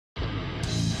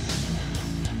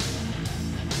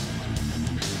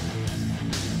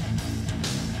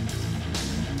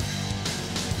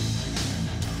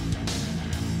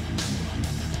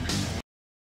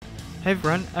Hi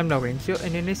everyone, I'm Laurencio,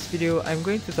 and in this video I'm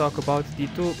going to talk about the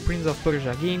two Prince of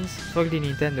Persia games for the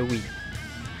Nintendo Wii.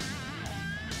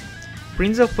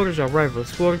 Prince of Persia Rival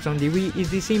Swords on the Wii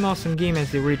is the same awesome game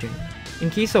as the original.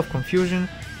 In case of confusion,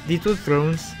 the Two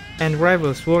Thrones and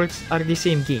Rival Swords are the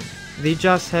same game, they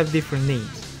just have different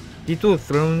names. The Two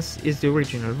Thrones is the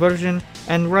original version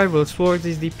and Rival Swords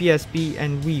is the PSP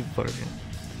and Wii version.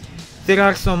 There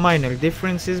are some minor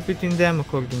differences between them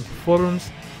according to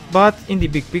forums, but in the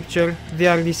big picture, they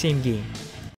are the same game.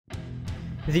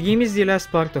 The game is the last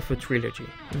part of a trilogy.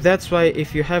 That's why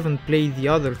if you haven't played the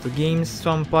other two games,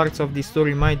 some parts of the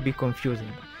story might be confusing.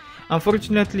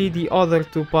 Unfortunately, the other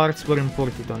two parts were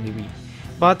imported on the Wii,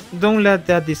 but don't let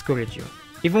that discourage you.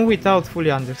 Even without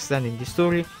fully understanding the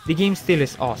story, the game still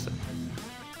is awesome.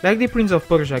 Like the Prince of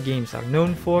Persia games are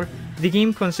known for, the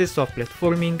game consists of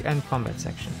platforming and combat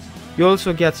sections. You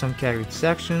also get some carried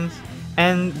sections,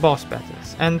 and boss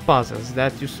battles and puzzles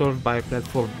that you solve by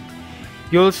platforming.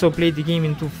 You also play the game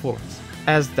in two forms,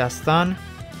 as Dastan,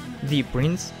 the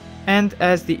prince, and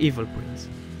as the evil prince.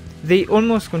 They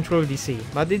almost control the same,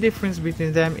 but the difference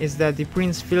between them is that the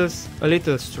prince feels a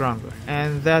little stronger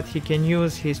and that he can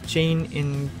use his chain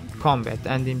in combat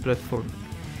and in platforming.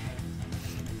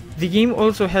 The game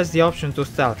also has the option to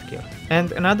stealth kill,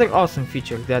 and another awesome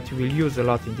feature that you will use a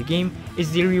lot in the game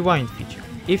is the rewind feature.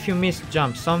 If you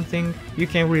misjump something, you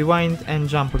can rewind and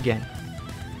jump again.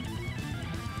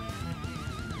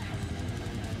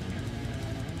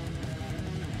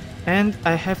 And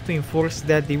I have to enforce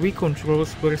that the Wii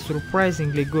controls were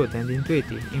surprisingly good and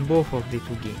intuitive in both of the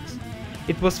two games.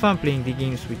 It was fun playing the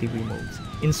games with the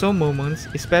Wiimotes. In some moments,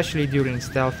 especially during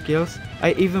stealth kills,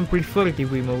 I even prefer the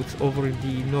Wiimotes over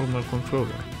the normal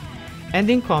controller. And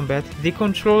in combat, the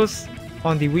controls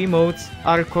on the Wiimotes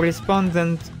are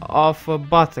correspondent of a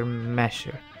button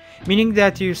masher, meaning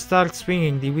that you start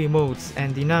swinging the Wiimotes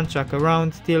and the nunchuck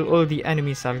around till all the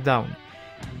enemies are down.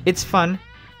 It's fun,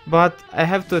 but I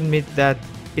have to admit that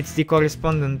it's the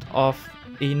correspondent of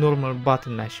a normal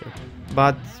button masher,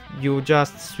 but you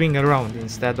just swing around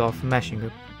instead of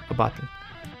mashing a button.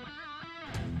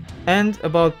 And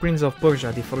about Prince of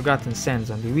Persia: The Forgotten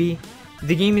Sands on the Wii,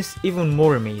 the game is even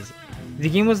more amazing. The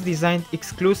game was designed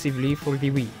exclusively for the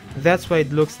Wii, that's why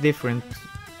it looks different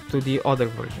to the other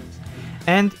versions.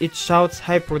 And it shouts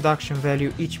high production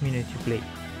value each minute you play.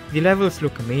 The levels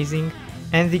look amazing,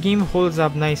 and the game holds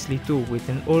up nicely too with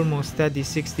an almost steady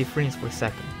 60 frames per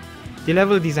second. The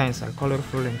level designs are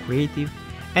colorful and creative,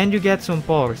 and you get some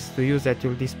powers to use at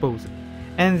your disposal.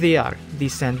 And they are the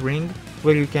sand ring,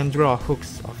 where you can draw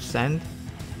hooks of sand,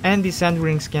 and the sand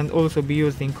rings can also be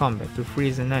used in combat to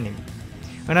freeze an enemy.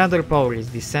 Another power is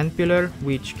the sand pillar,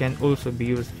 which can also be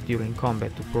used during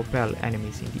combat to propel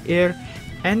enemies in the air,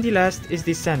 and the last is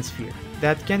the sand sphere,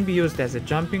 that can be used as a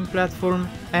jumping platform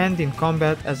and in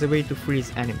combat as a way to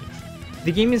freeze enemies.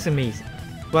 The game is amazing.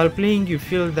 While playing you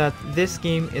feel that this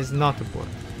game is not a port.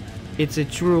 It's a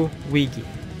true Wii game,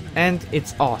 and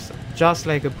it's awesome, just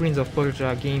like a Prince of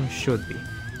Persia game should be.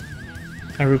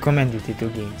 I recommend you the two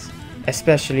games,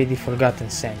 especially the Forgotten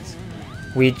Sands,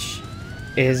 which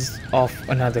is of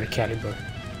another caliber.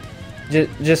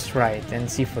 Just try it and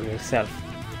see for yourself.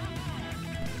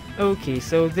 Okay,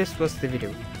 so this was the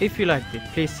video. If you liked it,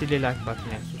 please hit the like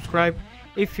button and subscribe.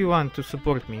 If you want to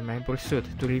support me in my pursuit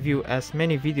to review as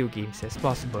many video games as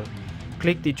possible,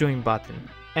 click the join button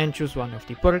and choose one of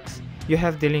the perks. You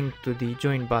have the link to the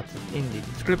join button in the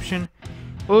description.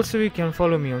 Also, you can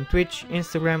follow me on Twitch,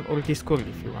 Instagram or Discord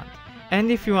if you want. And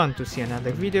if you want to see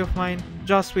another video of mine,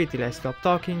 just wait till I stop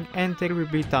talking and there will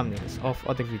be thumbnails of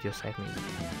other videos I've made.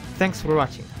 Thanks for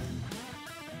watching.